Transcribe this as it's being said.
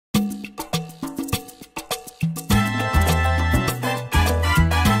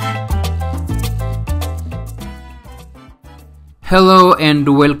Hello and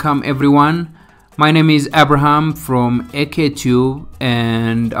welcome everyone. My name is Abraham from AKTube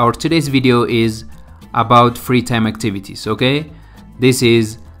and our today's video is about free time activities, okay? This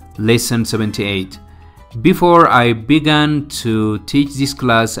is lesson 78. Before I begin to teach this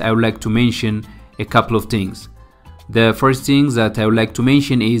class, I would like to mention a couple of things. The first thing that I would like to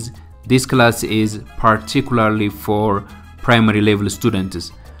mention is this class is particularly for primary level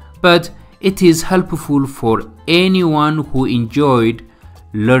students, but it is helpful for anyone who enjoyed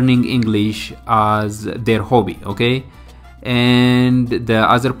learning English as their hobby, okay? And the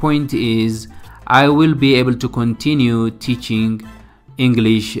other point is I will be able to continue teaching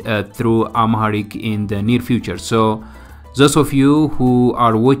English through Amharic in the near future. So those of you who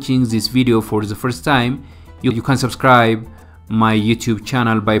are watching this video for the first time, you can subscribe my YouTube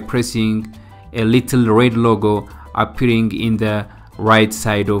channel by pressing a little red logo appearing in the right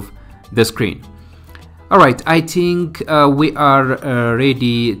side of the screen. Alright, I think we are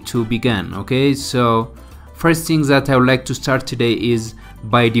ready to begin, okay? So first thing that I would like to start today is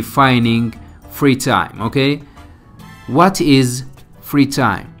by defining free time, okay? What is free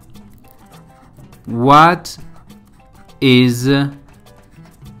time? What is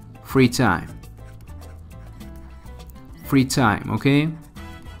free time? Free time, okay?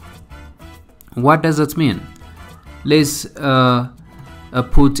 What does that mean? Let's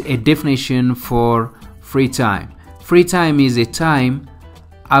put a definition for free time. Free time is a time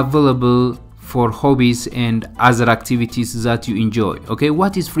available for hobbies and other activities that you enjoy. Okay,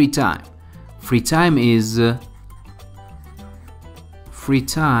 what is free time? Free time is a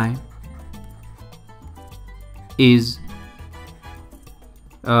time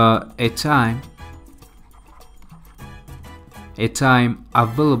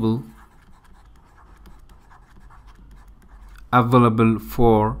available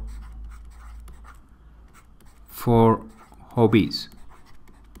for hobbies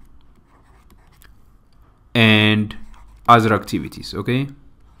and other activities, okay?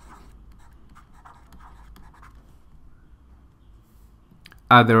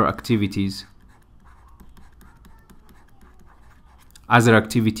 Other activities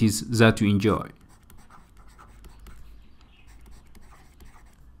that you enjoy.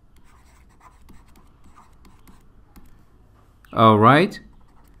 All right.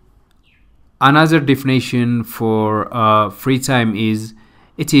 Another definition for free time is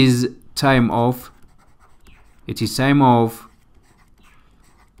it is time off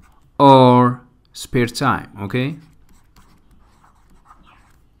or spare time, okay?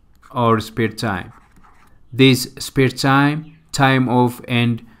 Or spare time. This spare time, time off,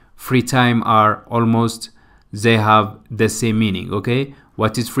 and free time are almost, they have the same meaning, okay?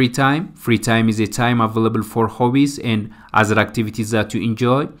 What is free time? Free time is a time available for hobbies and other activities that you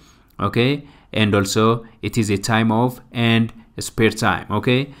enjoy, okay? And also it is a time off and a spare time,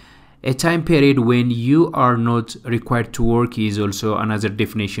 okay? A time period when you are not required to work is also another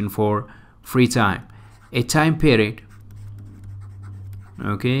definition for free time. A time period,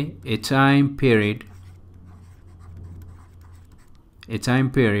 okay? A time period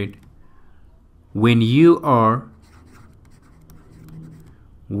when you are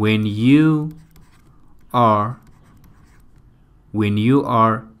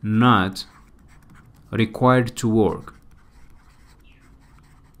not required to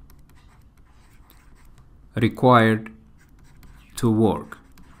work.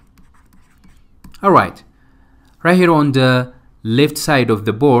 All right, right here on the left side of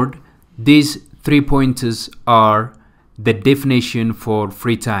the board, these 3 pointers are the definition for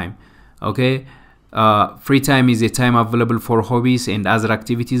free time, okay? Free time is a time available for hobbies and other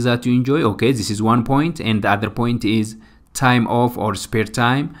activities that you enjoy, okay? This is one point, and the other point is time off or spare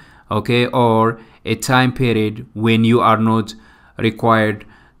time, okay? Or a time period when you are not required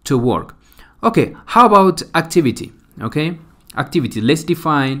to work. Okay, how about activity? Okay, activity. Let's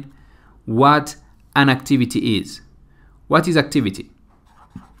define what an activity is. What is activity?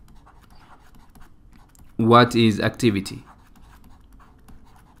 What is activity?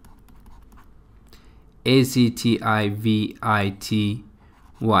 A-C-T-I-V-I-T-Y,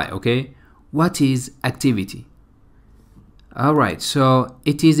 okay? What is activity? All right, so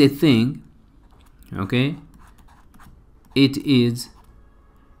it is a thing, okay? It is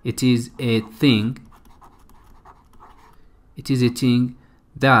a thing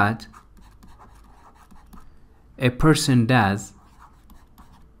that a person does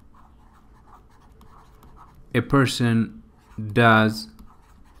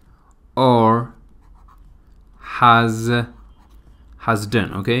or has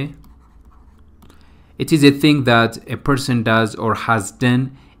done, okay? It is a thing that a person does or has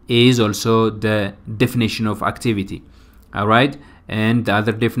done is also the definition of activity. All right, and the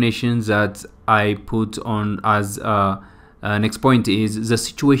other definitions that I put on as next point is the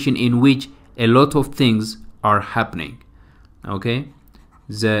situation in which a lot of things are happening. Okay,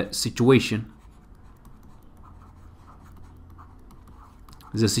 the situation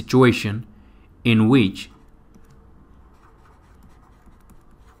in which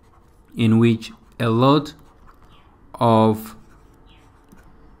a lot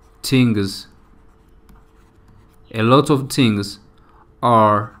of things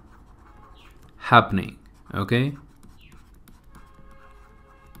are happening. Okay,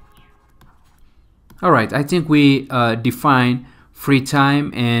 all right, I think we define free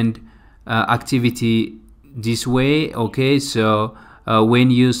time and activity this way. Okay, so when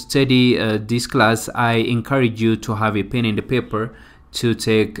you study this class, I encourage you to have a pen and a paper to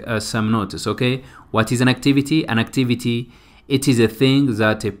take some notice. Okay, what is an activity? An activity, it is a thing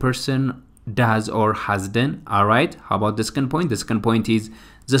that a person does or has done. All right, how about the second point? The second point is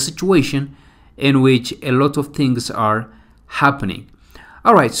the situation in which a lot of things are happening.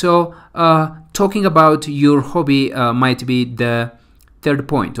 All right, so talking about your hobby might be the third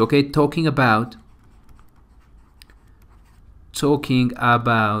point. Okay, talking about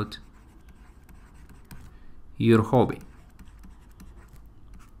your hobby.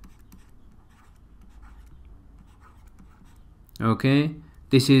 Okay,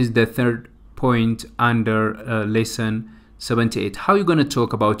 this is the third point under lesson 78. How are you going to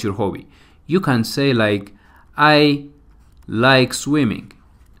talk about your hobby? You can say like, I like swimming.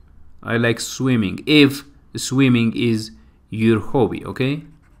 I like swimming, if swimming is your hobby. Okay,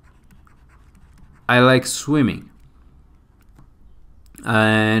 I like swimming.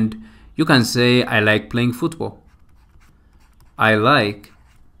 And you can say, I like playing football. I like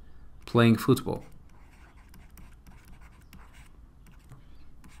playing football.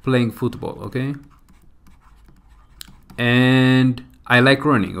 Playing football, okay? And I like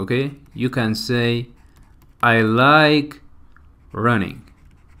running, okay? You can say, I like running,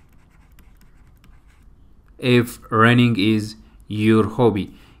 if running is your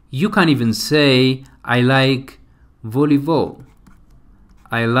hobby. You can even say, I like volleyball.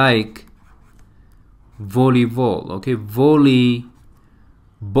 I like volleyball, okay? Volleyball,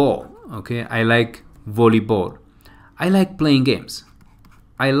 okay? I like volleyball. I like playing games.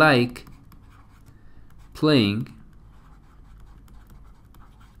 I like playing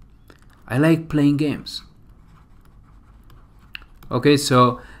games. Okay,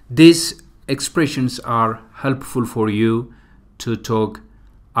 so these expressions are helpful for you to talk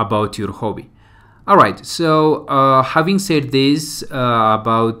about your hobby. All right, so having said this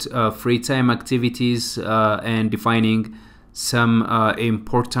about free time activities and defining some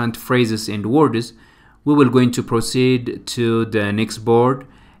important phrases and words, we will going to proceed to the next board,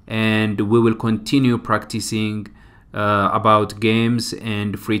 and we will continue practicing about games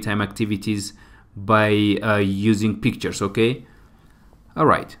and free time activities by using pictures. Okay, all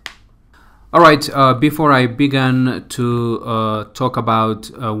right. Before I begin to talk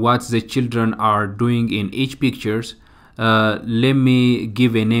about what the children are doing in each pictures, let me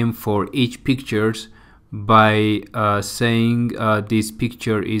give a name for each pictures by saying this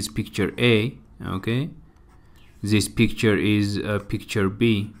picture is picture A, okay? This picture is picture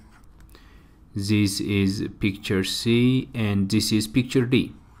B. This is picture C, and this is picture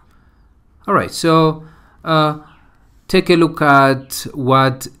D. All right, so take a look at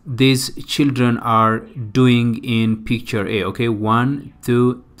what these children are doing in picture A. Okay, 1,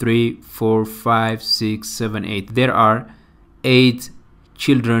 2, 3, 4, 5, 6, 7, 8. There are 8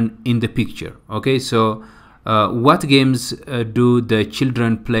 children in the picture. Okay, so what games do the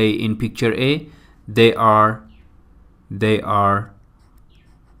children play in picture A? They are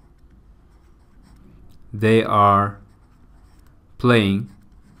playing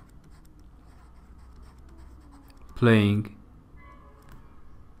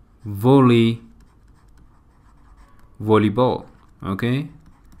volleyball. Okay,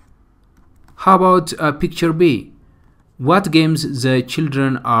 how about picture B? What games the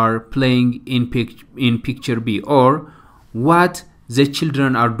children are playing in picture B, or what the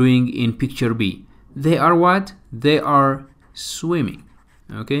children are doing in picture B? They are what? They are swimming.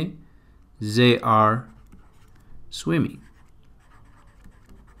 Okay, they are swimming.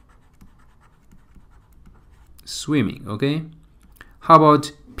 Okay, how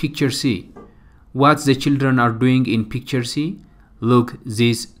about picture C? What the children are doing in picture C? Look,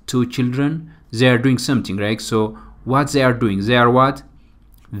 these 2 children, they are doing something, right? So what they are doing? They are what?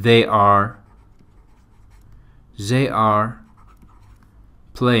 They are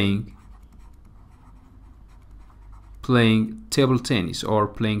playing table tennis or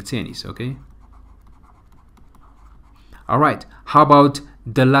playing tennis. Okay, Alright, how about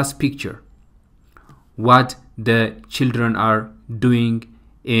the last picture? What the children are doing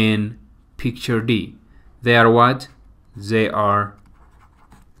in picture D? They are what? They are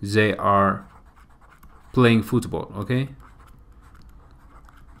playing football, okay?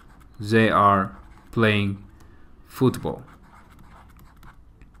 They are playing football.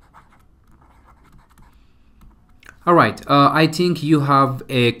 Alright, I think you have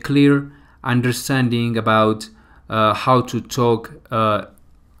a clear understanding about how to talk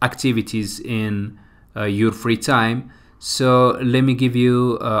activities in your free time. So let me give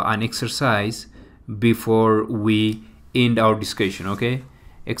you an exercise before we end our discussion, okay?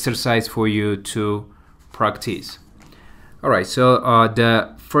 Exercise for you to practice. Alright, so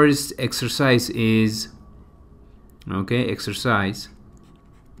the first exercise is, okay, exercise.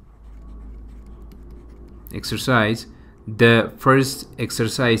 The first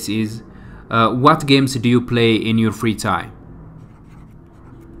exercise is, what games do you play in your free time?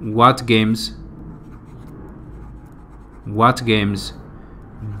 What games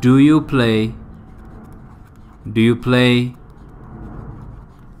do you play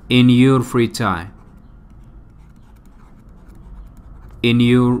in your free time? In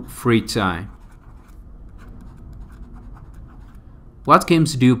your free time. What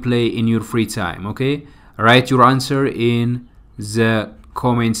games do you play in your free time? Okay, write your answer in the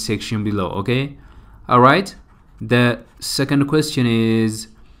comment section below. Okay, all right. The second question is,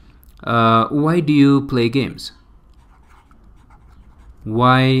 why do you play games?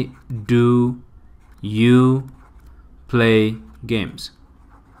 Why do you play games?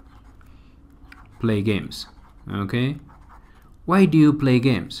 Play games. Okay, why do you play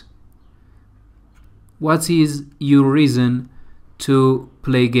games? What is your reason to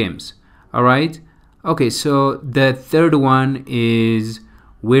play games? All right. Okay, so the third one is,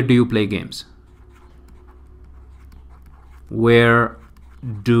 where do you play games? Where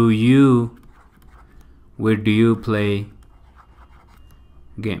do you play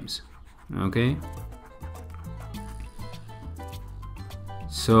games? Okay,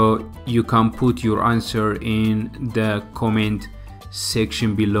 so you can put your answer in the comment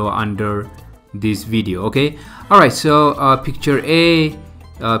section below under this video. Okay, all right, so picture A,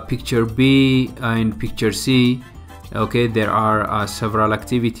 picture B, and picture C. Okay, there are several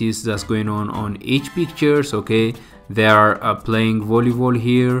activities that's going on each pictures. Okay, they are playing volleyball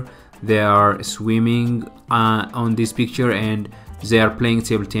here, they are swimming on this picture, and they are playing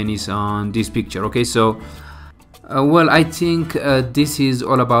table tennis on this picture. Okay, so well, I think this is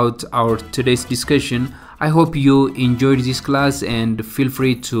all about our today's discussion. I hope you enjoyed this class, and feel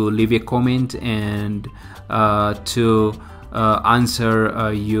free to leave a comment and to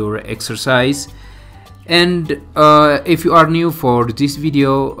answer your exercise. And if you are new for this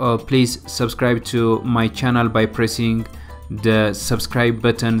video, please subscribe to my channel by pressing the subscribe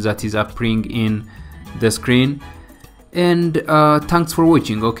button that is appearing in the screen. And thanks for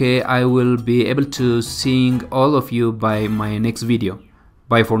watching. Okay, I will be able to seeing all of you by my next video.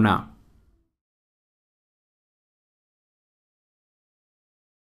 Bye for now.